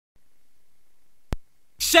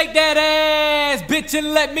Shake that ass, bitch,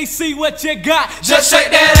 and let me see what you got. Just shake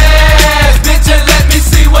that ass, bitch, and let me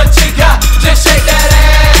see what you got. Just shake that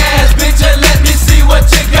ass, bitch, and let me see what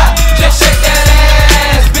you got. Just shake that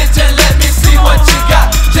ass, bitch, and let me see what you got.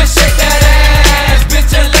 Just shake that ass,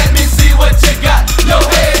 bitch, and let me see what you got. Yo,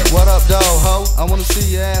 head. What up, dog, ho? I wanna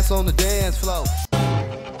see your ass on the dance floor.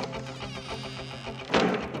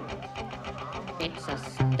 It's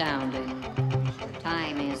astounding.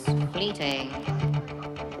 Time is fleeting.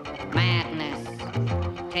 Madness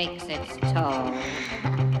takes its toll.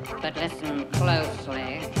 But listen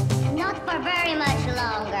closely. Not for very much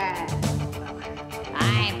longer.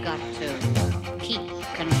 I've got to keep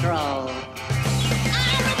control.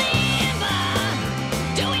 I remember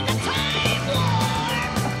doing the time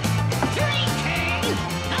warp, drinking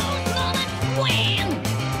those moments when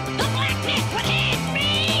the blackness would hit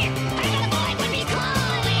me and the void would be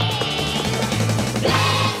calling.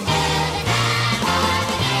 Let's do the time warp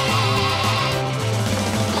again.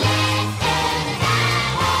 Let's do the time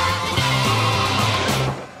warp again.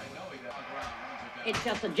 It's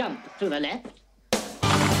just a jump to the left.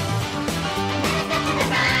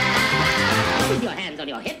 With your hands on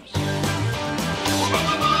your hips.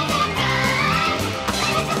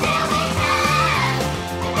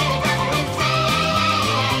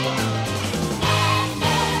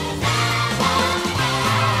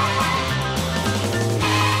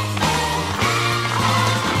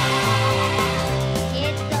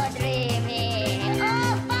 It's so dreamy.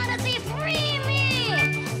 Oh, fantasy free me.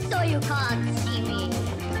 So you can't see me.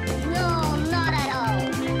 No, not at all.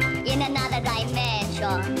 In another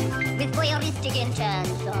dimension. With voyeuristic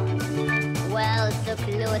intention. Well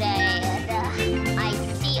secluded. I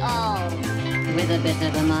see all. With a bit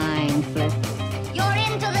of a mind flip. You're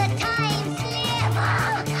into the time slip.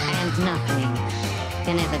 And nothing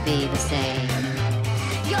can ever be the same.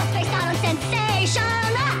 You're spaced out on sensation.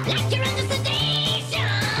 Like you're